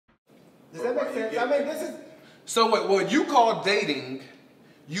Does that make sense? I mean, this is... So what you call dating,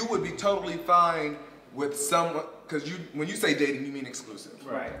 you would be totally fine with someone, because when you say dating, you mean exclusive.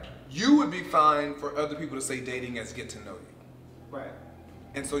 Right. You would be fine for other people to say dating as get to know you. Right.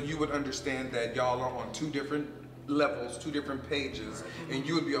 And so you would understand that y'all are on two different levels, two different pages, and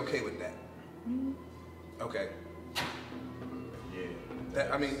you would be okay with that. Okay.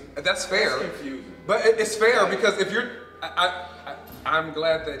 Yeah. I mean, that's fair. That's confusing. But it's fair because if you're, I'm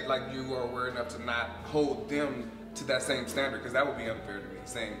glad that like you are aware enough to not hold them to that same standard, because that would be unfair to me,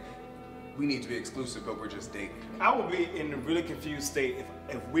 saying we need to be exclusive but we're just dating. I would be in a really confused state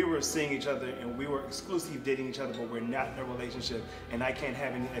if we were seeing each other and we were exclusively dating each other, but we're not in a relationship, and I can't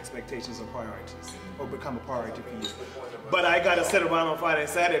have any expectations or priorities or become a priority for you. But I gotta sit around on Friday and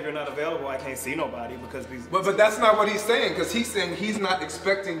Saturday. If you're not available, I can't see nobody because these. But that's not what he's saying, because he's saying he's not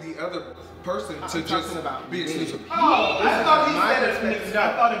expecting the other person to just be exclusive. Oh, I thought he said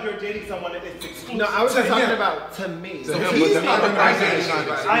I thought if you're dating someone, it's exclusive. No, I was just talking about to me. So he's not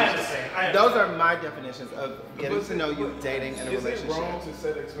I understand. Those are my definitions of getting to know you, dating, and a relationship. Is it wrong to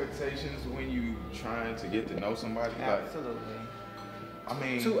set expectations when you trying to get to know somebody? Absolutely. I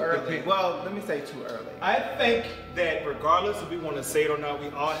mean, too early. Well, let me say too early. I think that regardless if we want to say it or not, we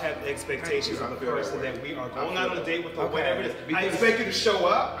all have expectations of the person that we are going out on a date with or whatever it is. I expect you to show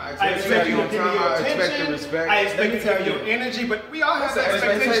up. I expect you to give me your attention. I expect you to give me your energy. But we all have the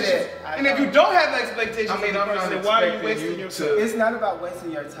expectations. And if you don't have the expectations of the person, then why are you wasting yourself? It's not about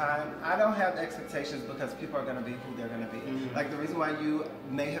wasting your time. I don't have expectations because people are going to be who they're going to be. Like the reason why you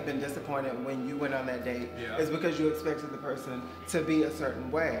may have been disappointed when you went on that date is because you expected the person to be a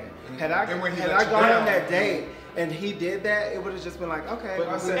certain way. Had I gone on that date and he did that, it would have just been like, okay.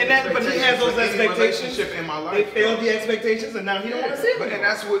 But he has those expectations in my life. They failed the expectations, and now he don't want to see them. And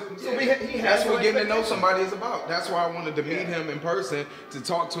that's what that's what getting to know somebody is about. That's why I wanted to meet him in person, to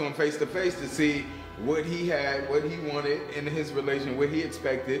talk to him face to face, to see what he had, what he wanted in his relation, what he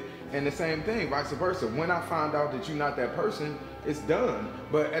expected, and the same thing, vice versa. When I find out that you're not that person, it's done.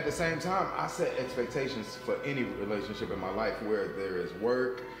 But at the same time, I set expectations for any relationship in my life, where there is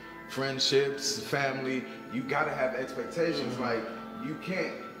work, friendships, family. You gotta have expectations. Like, you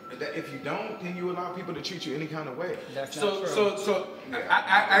can't. If you don't, then you allow people to treat you any kind of way. That's I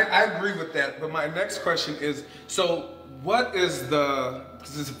agree with that. But my next question is, so what is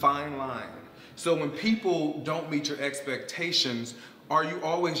because it's a fine line. So when people don't meet your expectations, are you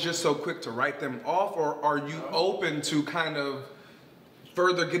always just so quick to write them off, or are you open to kind of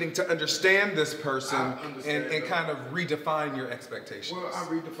further getting to understand this person and kind of redefine your expectations? Well, I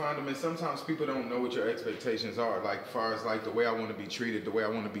redefine them, and sometimes people don't know what your expectations are. Like, as far as like the way I want to be treated, the way I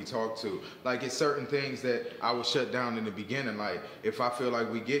want to be talked to. Like, it's certain things that I will shut down in the beginning. Like, if I feel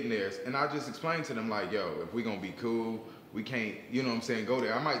like we getting there, and I just explain to them like, yo, if we gonna be cool, we can't, you know what I'm saying, go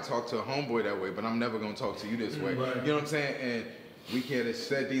there. I might talk to a homeboy that way, but I'm never gonna talk to you this way. Right. You know what I'm saying? And we can't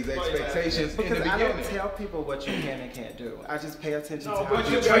set these expectations in the beginning. Because I don't tell people what you can and can't do. I just pay attention to how but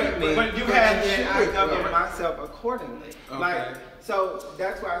you treat me, but you have and I govern myself accordingly. Okay. Like, so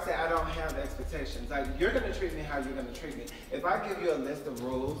that's why I say I don't have expectations. Like, you're gonna treat me how you're gonna treat me. If I give you a list of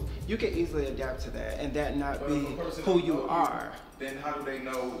rules, you can easily adapt to that and that not be who you are. Then how do they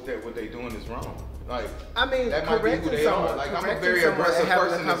know that what they're doing is wrong? Like, I mean, that might be who they are. Like, I'm a very aggressive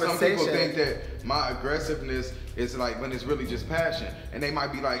person, and some people think that my aggressiveness is like when it's really just passion, and they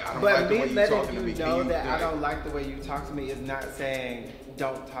might be like, I don't like the way you're talking to me. But me letting you know that I don't like the way you talk to me is not saying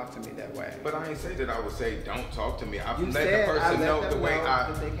don't talk to me that way. But I ain't say that I would say don't talk to me. I've let the person know the way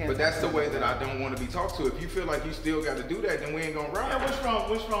but that's the way that I don't want to be talked to. If you feel like you still got to do that, then we ain't gonna ride. Yeah,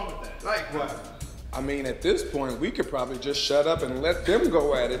 what's wrong with that? Like what? I mean, at this point, we could probably just shut up and let them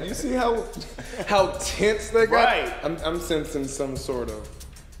go at it. You see how tense they got? Right. I'm sensing some sort of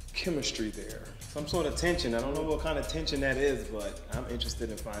chemistry there. Some sort of tension. I don't know what kind of tension that is, but I'm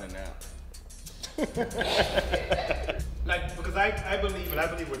interested in finding out. Like, because I believe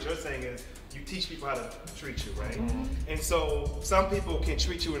what you're saying is you teach people how to treat you, right? And so some people can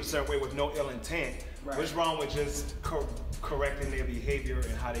treat you in a certain way with no ill intent. Right. What's wrong with just correcting their behavior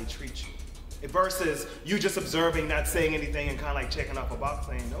and how they treat you? Versus you just observing, not saying anything, and kind of like checking off a box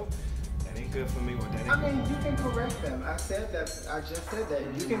saying, nope, that ain't good for me, or that ain't I mean, you can correct them. I just said that.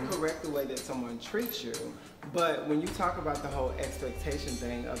 You can correct the way that someone treats you, but when you talk about the whole expectation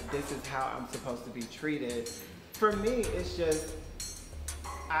thing of this is how I'm supposed to be treated, for me, it's just,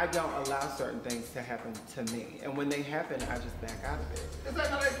 I don't allow certain things to happen to me. And when they happen, I just back out of it. Is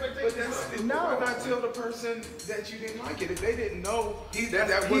that not expectation? No. Why not tell the person that you didn't like it? If they didn't know, he's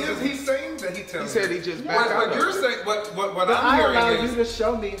saying that he tells. He said he just backed out. But you're saying, what I'm hearing is, I allow you to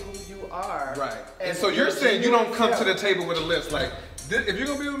show me who you are. Right. And so you're saying you don't come to the table with a list like, If you're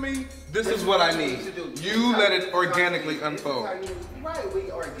gonna be with me, this is what I need. You let it organically unfold. Right, we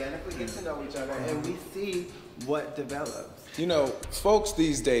organically get to know each other and we see what develops. You know, folks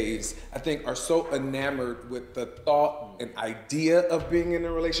these days, I think, are so enamored with the thought and idea of being in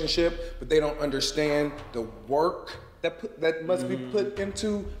a relationship, but they don't understand the work that must be put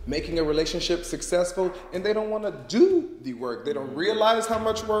into making a relationship successful, and they don't want to do the work. They don't realize how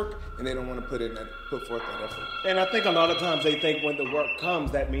much work, and they don't want to put forth that effort. And I think a lot of times they think when the work comes,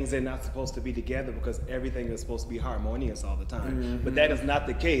 that means they're not supposed to be together because everything is supposed to be harmonious all the time. But that is not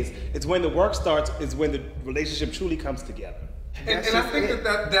the case. It's when the work starts, is when the relationship truly comes together. And I think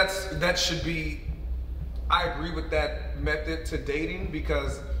that should be, I agree with that method to dating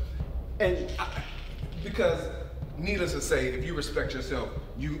because needless to say, if you respect yourself,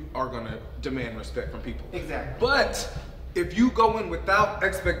 you are gonna demand respect from people. Exactly. But if you go in without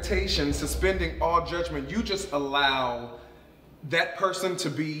expectation, suspending all judgment, you just allow that person to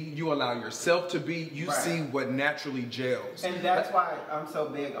be, you allow yourself to be, you see what naturally gels. And that's why I'm so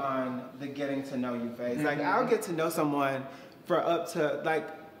big on the getting to know you phase. Like, I'll get to know someone for up to like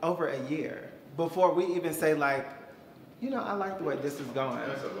over a year before we even say like, you know, I like the way this is going.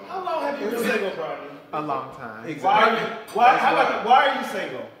 How long have you been single, Brian? A long time. Exactly. Why are you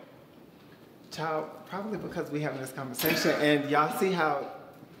single? Child, probably because we're having this conversation and y'all see how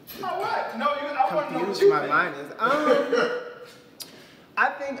what? No, I want to know what confused you my think. mind is. I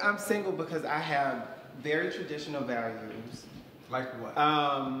think I'm single because I have very traditional values. Like what?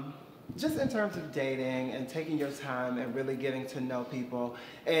 Just in terms of dating and taking your time and really getting to know people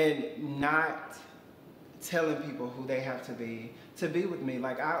and not telling people who they have to be with me.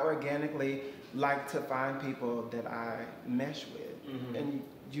 Like, I organically like to find people that I mesh with, and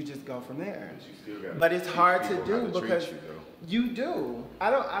you just go from there. But it's hard to do because you do.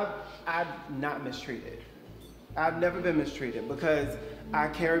 I'm not mistreated. I've never been mistreated because I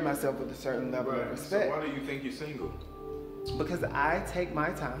carry myself with a certain level of respect. So why do you think you're single? Because I take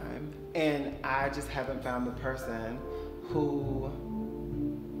my time and I just haven't found the person who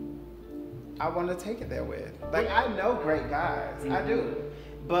I want to take it there with. Like, I know great guys, I do.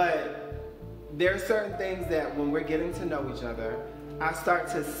 But there are certain things that when we're getting to know each other, I start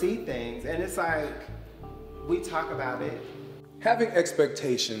to see things and it's like, we talk about it. Having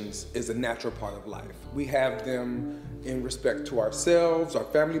expectations is a natural part of life. We have them in respect to ourselves, our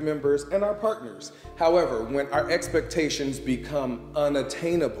family members, and our partners. However, when our expectations become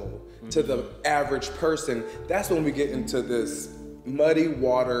unattainable to the average person, that's when we get into this muddy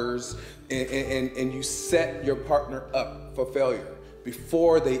waters and you set your partner up for failure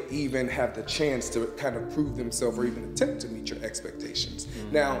before they even have the chance to kind of prove themselves or even attempt to meet your expectations.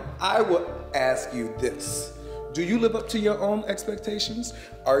 Now, I will ask you this. Do you live up to your own expectations?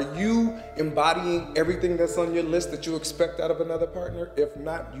 Are you embodying everything that's on your list that you expect out of another partner? If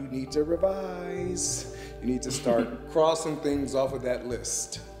not, you need to revise. You need to start crossing things off of that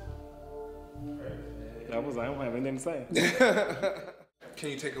list. I don't have anything to say. Can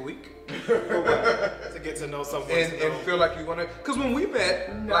you take a week? To get to know someone. And feel like you want to, because when we met,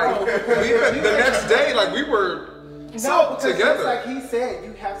 the next day, like we were together. Like he said,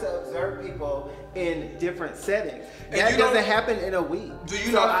 you have to observe people in different settings. And that doesn't happen in a week. Do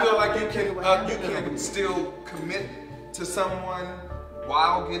you not feel like you can still commit to someone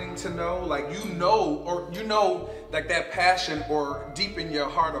while getting to know? Like you know, like that passion or deep in your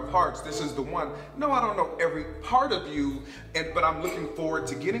heart of hearts, this is the one. No, I don't know every part of you, but I'm looking forward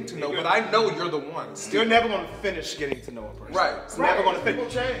to getting to know. But I know you're the one. You're never going to finish getting to know a person. Right. It's never going to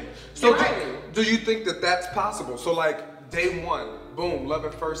finish. People change. So do you think that that's possible? So like day one, boom, love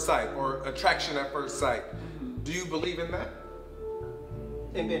at first sight or attraction at first sight. Do you believe in that?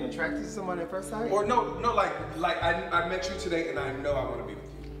 And being attracted to someone at first sight? Or no, like I met you today and I know I want to be with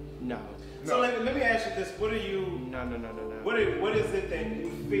you. No. So let me ask you this: what are you? No. What is it that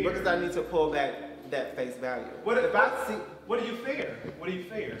you fear? Because I need to pull that face value. What do you fear? What do you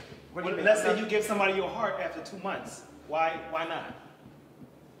fear? Let's say you give somebody your heart after 2 months. Why not?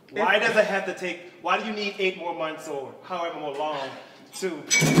 Why does it have to take? Why do you need 8 more months or however more long to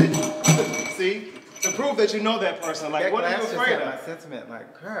prove that you know that person? Like, what are you afraid of? My sentiment,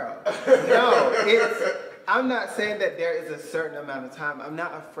 like, girl. No, I'm not saying that there is a certain amount of time. I'm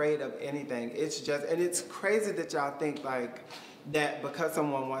not afraid of anything. It's just, and it's crazy that y'all think like that because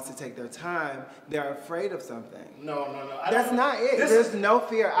someone wants to take their time, they're afraid of something. No. That's not it. There's no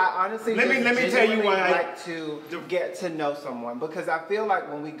fear. I honestly let me tell you why I like to get to know someone, because I feel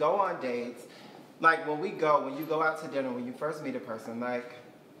like when we go on dates, like when you go out to dinner, when you first meet a person, like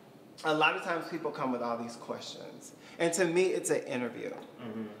a lot of times people come with all these questions. And to me, it's an interview.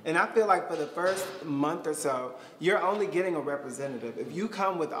 And I feel like for the first month or so, you're only getting a representative. If you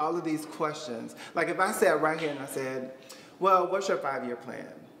come with all of these questions, like if I sat right here and I said, well, what's your 5-year plan?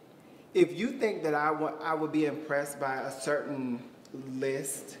 If you think that I would be impressed by a certain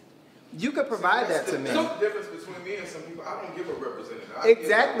list, you could provide that to me. That's the difference between me and some people. I don't give a representative.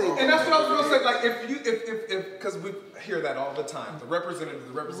 Exactly. And that's what I was gonna say. Like, if because we hear that all the time, the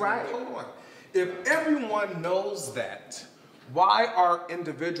representative. Right. Hold on. If everyone knows that, why are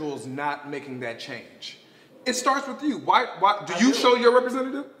individuals not making that change? It starts with you. Why do you show your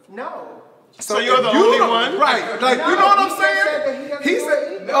representative? No. So you're the only one? Right. Like, No, you know what I'm he saying? said that he doesn't He do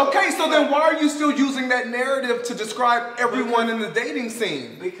said, it either. okay, so then why are you still using that narrative to describe everyone in the dating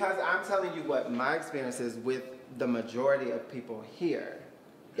scene? Because I'm telling you what my experience is with the majority of people here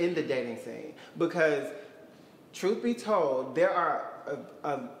in the dating scene. Because truth be told,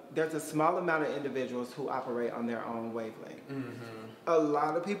 there's a small amount of individuals who operate on their own wavelength. A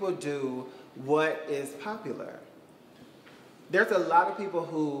lot of people do what is popular. There's a lot of people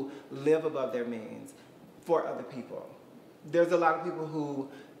who live above their means for other people. There's a lot of people who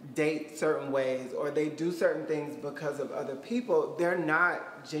date certain ways or they do certain things because of other people. They're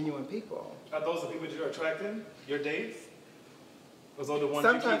not genuine people. Are those the people you're attracting? Your dates? Those are the ones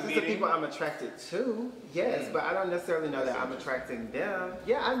Sometimes you it's keep the people I'm attracted to, yes, but I don't necessarily know that I'm attracting them.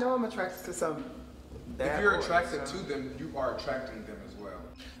 Yeah, I know I'm attracted to some bad If you're boys, attracted so. to them, you are attracting them as well.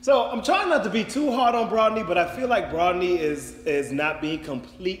 So I'm trying not to be too hard on Brodney, but I feel like Brodney is not being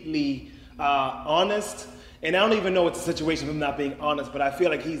completely honest. And I don't even know it's a situation of him not being honest, but I feel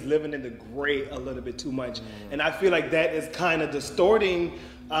like he's living in the gray a little bit too much. And I feel like that is kind of distorting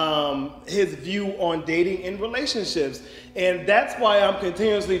his view on dating and relationships. And that's why I'm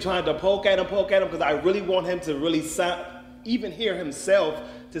continuously trying to poke at him, because I really want him to really even hear himself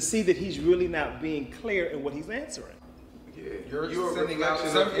to see that he's really not being clear in what he's answering. You're sending out reflection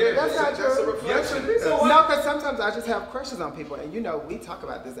some. of- Yeah, That's not that's a true. reflection. No, because sometimes I just have crushes on people, and you know, we talk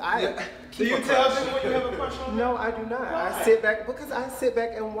about this. Do you tell them when you have a crush on them? No, I do not. Why? I sit back because I sit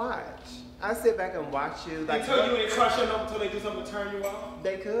back and watch. I sit back and watch you. They tell you ain't crush on them until they do something to turn you off?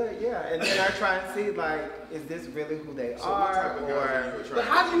 They could, yeah. And then I try and see, like, is this really who they So what type are? of guys are you attracted But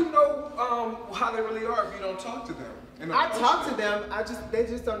how do you know how they really are if you don't talk to them? And I approach talk to them. They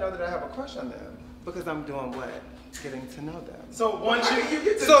just don't know that I have a crush on them because I'm doing what? Getting to know them. So once How you... do you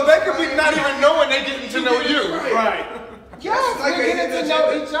get to So they could be not even knowing they getting to know you. Right. Yes, like we're a getting to hidden know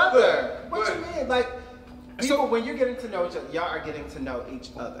agenda. each other. What But- you mean? Like, people, when you're getting to know each other, y'all are getting to know each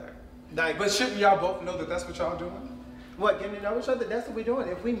other. Like, But shouldn't y'all both know that that's what y'all doing? what, getting to know each other? That's what we're doing.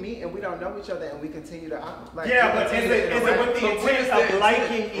 If we meet and we don't know each other and we continue to like, Yeah, we but is continue it to with interact- the intent of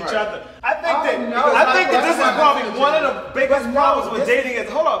liking each Right. other? I think Oh, that no, I think that that's this is not probably what one I'm of the biggest But no, problems with this-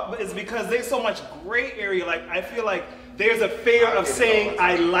 dating is because there's so much gray area. Like I feel like there's a fear of saying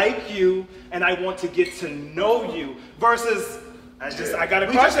I like you and I want to get to know you versus I got a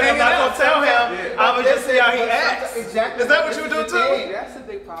We crush just and I'm not gonna tell him. Yeah. I would just see how he But acts. Exactly. Is that what This you would is do the too? thing. That's a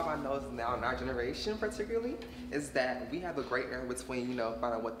big problem I notice now in our generation particularly, is that we have a gray area between, finding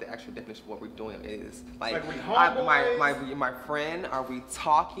out what the actual definition of what we're doing is. Like we My friend, are we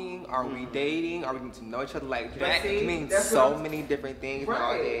talking? Are we dating? Are we getting to know each other? Like But that see, means that's so what I'm- many different things Right,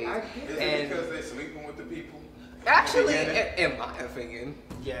 nowadays. I get Is it. it And because they're sleeping with the people? actually, Yeah. in my opinion,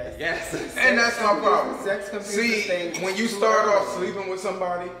 Yes. yes. And that's my problem. Sex confuses See, things when you too start early. off sleeping with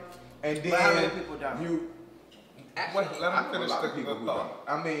somebody, and then But how many people don't? you, Wait, let I him know a finish lot the of people who thought.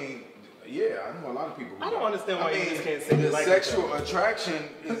 don't. I mean, yeah, I know a lot of people who I don't understand why you just can't say the you like sexual attraction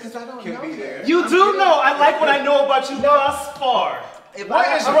Because I don't can know be yet. there. You do know. I like what I know about you thus far. What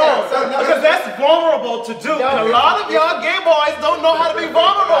is wrong? Because that's vulnerable to do. And a lot of y'all gay boys don't know how to be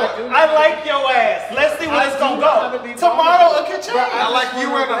vulnerable. I like your ass. Let's see where it's gonna go. Tomorrow it could change. I like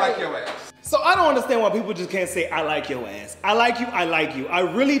you and I like your ass. So I don't understand why people just can't say, I like your ass. I like you, I like you. I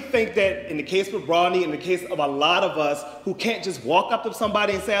really think that in the case with Brodney, in the case of a lot of us who can't just walk up to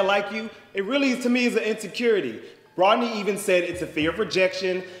somebody and say, I like you, it really, to me, is an insecurity. Brodney even said it's a fear of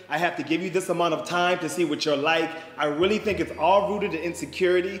rejection. I have to give you this amount of time to see what you're like. I really think it's all rooted in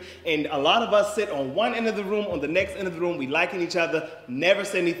insecurity. And a lot of us sit on one end of the room, on the next end of the room, we liking each other, never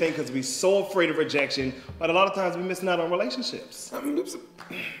say anything because we're so afraid of rejection. But a lot of times we're missing out on relationships. I mean,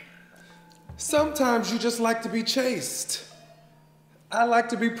 sometimes you just like to be chased. I like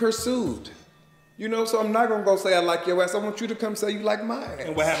to be pursued. So I'm not gonna go say I like your ass. I want you to come say you like my ass.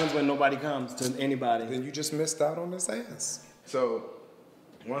 And what happens when nobody comes to anybody? Then you just missed out on this ass. So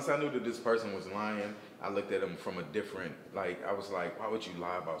once I knew that this person was lying, I looked at him from a different, I was like, why would you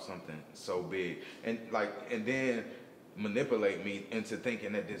lie about something so big? And then manipulate me into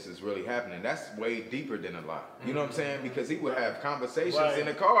thinking that this is really happening. That's way deeper than a lie. You know what I'm saying? Because he would have conversations in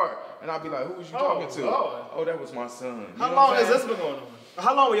the car, and I'd be like, "Who was you talking to?" Lord. "Oh, that was my son." How long has this been going on?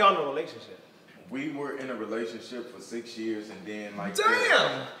 How long were y'all in a relationship? We were in a relationship for 6 years, and then like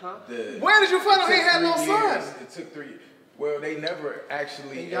Damn! Where did you find out he had no son? It took 3 years. Well, they never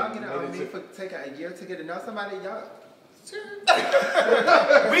actually. And y'all get on me for taking a year to get to know somebody, y'all. We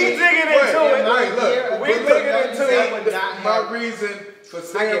digging into it. We digging into it. My have- reason for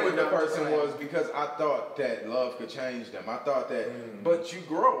staying with the person was because I thought that love could change them. I thought that, but you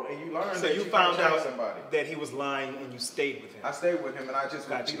grow and you learn So that you can found change out somebody. that he was lying and you stayed with him. I stayed with him and I just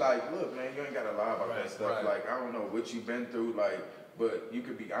would Gotcha. be like, look, man, you ain't gotta lie about that stuff. right. Like, I don't know what you've been through, like, but you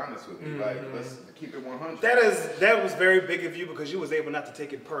could be honest with me. Like, let's keep it 100. That was very big of you because you was able not to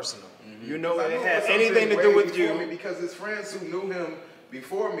take it personal. You know I it knew had it was anything to something do way with before me you. because his friends who knew him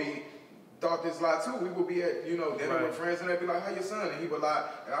before me thought this lie too. We would be at, dinner with friends and they'd be like, "How your son?" And he would lie,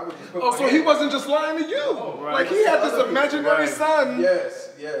 and I would just put Oh, my so hand he down. wasn't just lying to you. Like he had this imaginary son.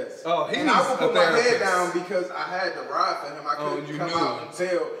 Yes. Oh, he and needs I would a put my head therapist. down because I had to ride for him. I couldn't you come knew. out and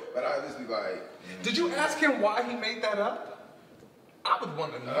tell, but I'd just be like, Did you ask him why he made that up? I would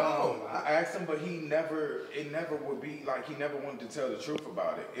want to know. I asked him, but it never would be like he never wanted to tell the truth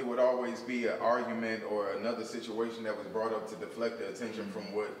about it. It would always be an argument or another situation that was brought up to deflect the attention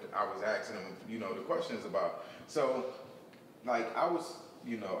from what I was asking him, the questions about. So, like, I was,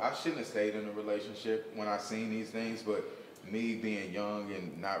 I shouldn't have stayed in a relationship when I seen these things, but me being young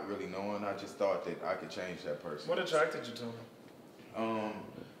and not really knowing, I just thought that I could change that person. What attracted you to him?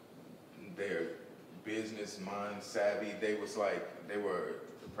 Their business mind savvy. They were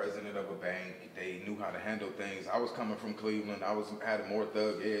the president of a bank. They knew how to handle things. I was coming from Cleveland. had a more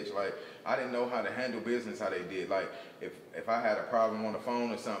thug edge. Like, I didn't know how to handle business how they did. Like, if I had a problem on the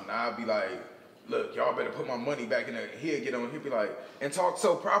phone or something, I'd be like, "Look, y'all better put my money back in there." He'd be like, and talk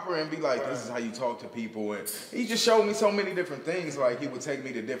so proper and be like, "This is how you talk to people." And he just showed me so many different things. Like, he would take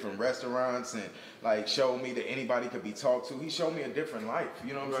me to different restaurants and like show me that anybody could be talked to. He showed me a different life,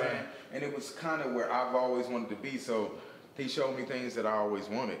 you know what I'm saying? And it was kind of where I've always wanted to be. So he showed me things that I always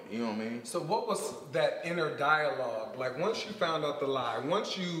wanted, you know what I mean? So what was that inner dialogue? Like once you found out the lie,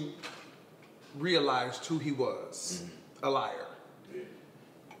 once you realized who he was, a liar,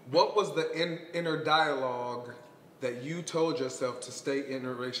 what was the inner dialogue that you told yourself to stay in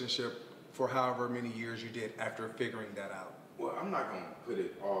a relationship for however many years you did after figuring that out? Well, I'm not going to put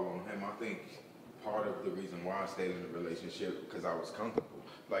it all on him. I think part of the reason why I stayed in the relationship because I was comfortable.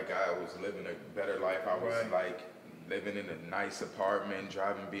 Like, I was living a better life. I was like living in a nice apartment,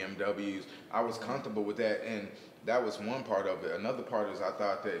 driving BMWs. I was comfortable with that, and that was one part of it. Another part is I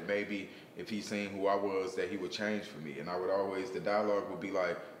thought that maybe if he seen who I was, that he would change for me. And I would always, the dialogue would be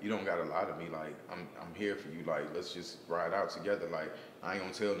like, "You don't gotta lie to me. Like, I'm here for you. Like, let's just ride out together. Like, I ain't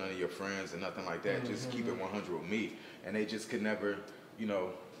gonna tell none of your friends and nothing like that. Just keep it 100 with me." And they just could never,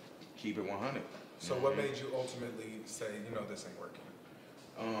 keep it 100. So what made you ultimately say, this ain't working?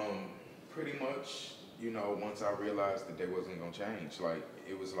 Pretty much, once I realized that they wasn't gonna change. Like,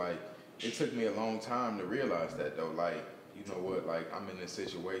 it took me a long time to realize that though. Like, you know what, like, I'm in this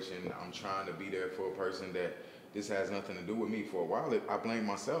situation, I'm trying to be there for a person that this has nothing to do with me. For a while, I blamed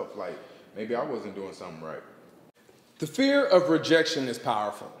myself. Like, maybe I wasn't doing something right. The fear of rejection is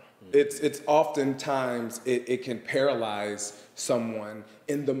powerful. It's oftentimes, it can paralyze someone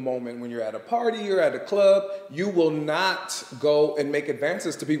in the moment when you're at a party or at a club. You will not go and make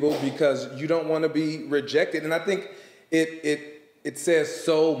advances to people because you don't want to be rejected. And I think it says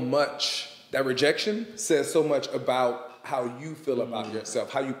so much, that rejection says so much about how you feel about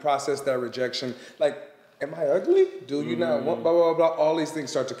yourself, how you process that rejection. Like, am I ugly? Do you not want blah, blah, blah, blah. All these things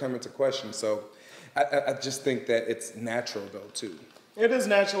start to come into question. So I just think that it's natural though too. It is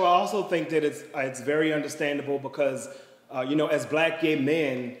natural. I also think that it's very understandable because, as black gay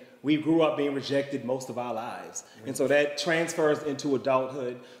men, we grew up being rejected most of our lives. And so that transfers into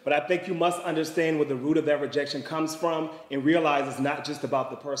adulthood. But I think you must understand where the root of that rejection comes from and realize it's not just about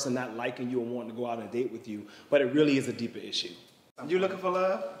the person not liking you and wanting to go out on a date with you, but it really is a deeper issue. You looking for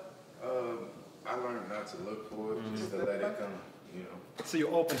love? I learned not to look for it, just to let it come, So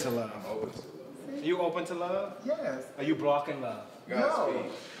you're open to love? I'm open to love. Are you open to love? Yes. Are you blocking love?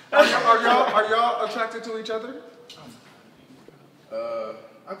 Godspeed. Are y'all attracted to each other?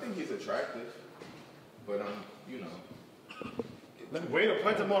 I think he's attractive, but Way to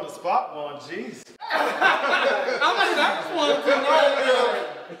put them on the spot, man. Jeez. I just wanted to know.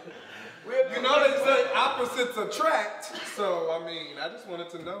 They say opposites attract, so I just wanted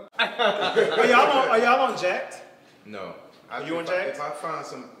to know. Are y'all on Jacked? No, You on Jack? If I find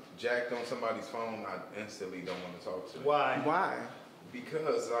some jacked on somebody's phone, I instantly don't want to talk to them. Why? Why?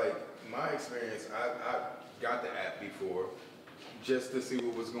 Because like my experience, I got the app before just to see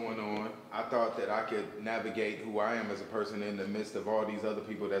what was going on. I thought that I could navigate who I am as a person in the midst of all these other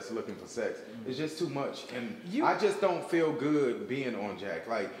people that's looking for sex. It's just too much, and I just don't feel good being on Jack.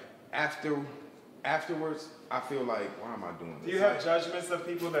 Like afterwards, I feel like, why am I doing this? Do you have judgments of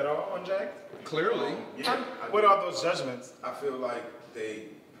people that are on Jack? Clearly. Yeah. What are those judgments? I feel like they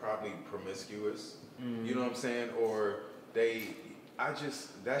probably promiscuous. You know what I'm saying? Or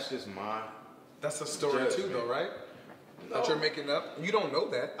that's just my. That's a story too, though, right? No. That you're making up. You don't know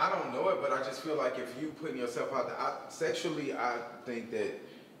that. I don't know it, but I just feel like if you putting yourself out there, sexually, I think that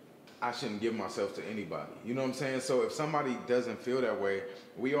I shouldn't give myself to anybody. You know what I'm saying? So if somebody doesn't feel that way,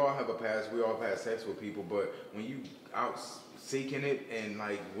 we all have a past. We all have had sex with people, but when you out seeking it and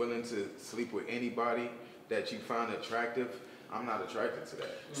like willing to sleep with anybody that you find attractive, I'm not attracted to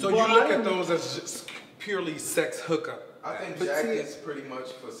that. So you look at those as just purely sex hookup. I think But Jack see, is pretty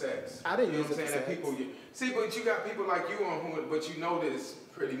much for sex. I didn't you know use what I'm it saying? for That sex. people, but you got people like you on who, but you know that it's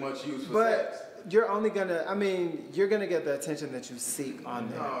pretty much used for But sex. you're only gonna, I mean, you're gonna get the attention that you seek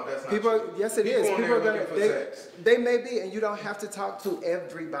on there. No, that's not people, true. yes it People is. on People there are gonna, looking for sex. they may be, and you don't have to talk to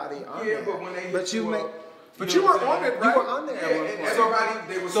everybody on there. Yeah, but when they hit but you you make, up, But you you know were what I'm on saying? it, right? you were on there Yeah, at one and point.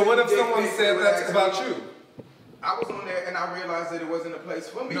 everybody, they were So what if sending someone dick pics, said they were that's asking about me. you? I was on there and I realized that it wasn't a place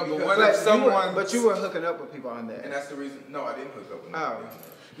for me. No, but because- what But if someone? but you were hooking up with people on And there. that's the reason. No, I didn't hook up with Oh. nobody.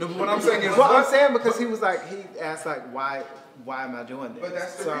 No, but what I'm saying is, Well, I'm what- saying because he was like, he asked like, why am I doing this? But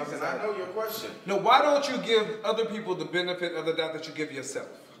that's the So I reason. was I like, know your question. no, why don't you give other people the benefit of the doubt that you give yourself?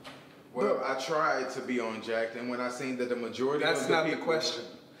 Well, I tried to be on Jack, and when I seen that the majority That's of the not people, the question.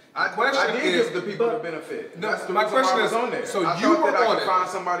 I question did is- give the people but- the benefit. No, That's the my reason why question I was is, on there. so I you thought were that I on could it. find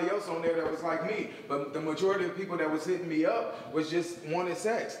somebody else on there that was like me, but the majority of the people that was hitting me up was just wanted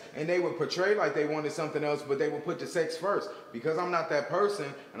sex, and they would portray like they wanted something else, but they would put the sex first. Because I'm not that person,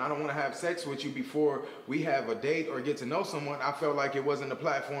 and I don't want to have sex with you before we have a date or get to know someone. I felt like it wasn't a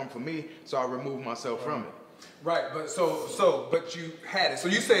platform for me, so I removed myself from it. Right, but but you had it. So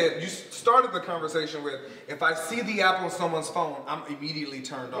you said you started the conversation with, if I see the app on someone's phone, I'm immediately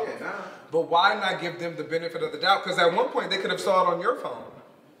turned off. Yeah, nah. But why not give them the benefit of the doubt? Because at one point they could have saw it on your phone,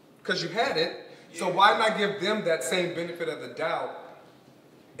 because you had it. So why not give them that same benefit of the doubt?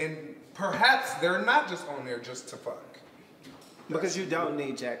 And perhaps they're not just on there just to fuck. because you don't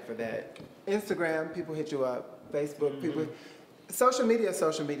need Jack for that. Instagram, people hit you up. Facebook, people. Social media is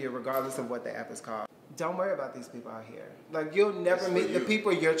social media, regardless of what the app is called. Don't worry about these people out here. Like, you'll never It's meet for the you.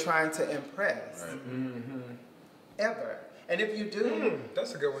 people you're trying to impress. Ever. And if you do,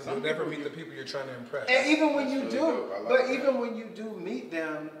 That's a good one. You'll never meet the people you're trying to impress. and even when you really do, dope. I like but that. even when you do meet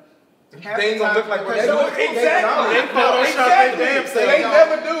them, half They ain't the gonna time- look like what because they look. They Exactly. don't. They Photoshop their damn self. They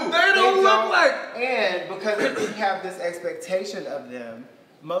never do. They don't look don't. like. And because we have this expectation of them,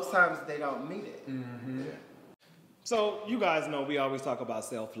 most times they don't meet it. So you guys know we always talk about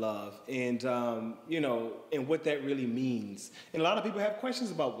self-love and, and what that really means. And a lot of people have questions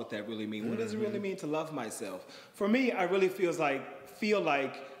about what that really means. What does it really mean to love myself? For me, I really feel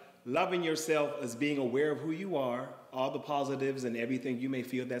like loving yourself is being aware of who you are, all the positives and everything you may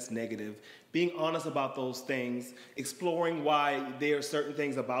feel that's negative, being honest about those things, exploring why there are certain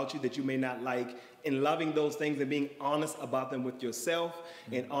things about you that you may not like, and loving those things and being honest about them with yourself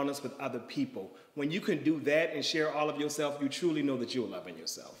and honest with other people. When you can do that and share all of yourself, you truly know that you're loving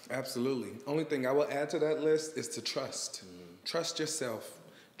yourself. Absolutely. Only thing I will add to that list is to trust. Trust yourself.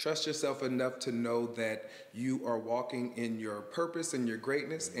 Trust yourself enough to know that you are walking in your purpose and your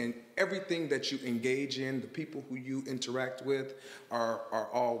greatness, and everything that you engage in, the people who you interact with, are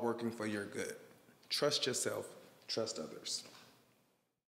all working for your good. Trust yourself. Trust others.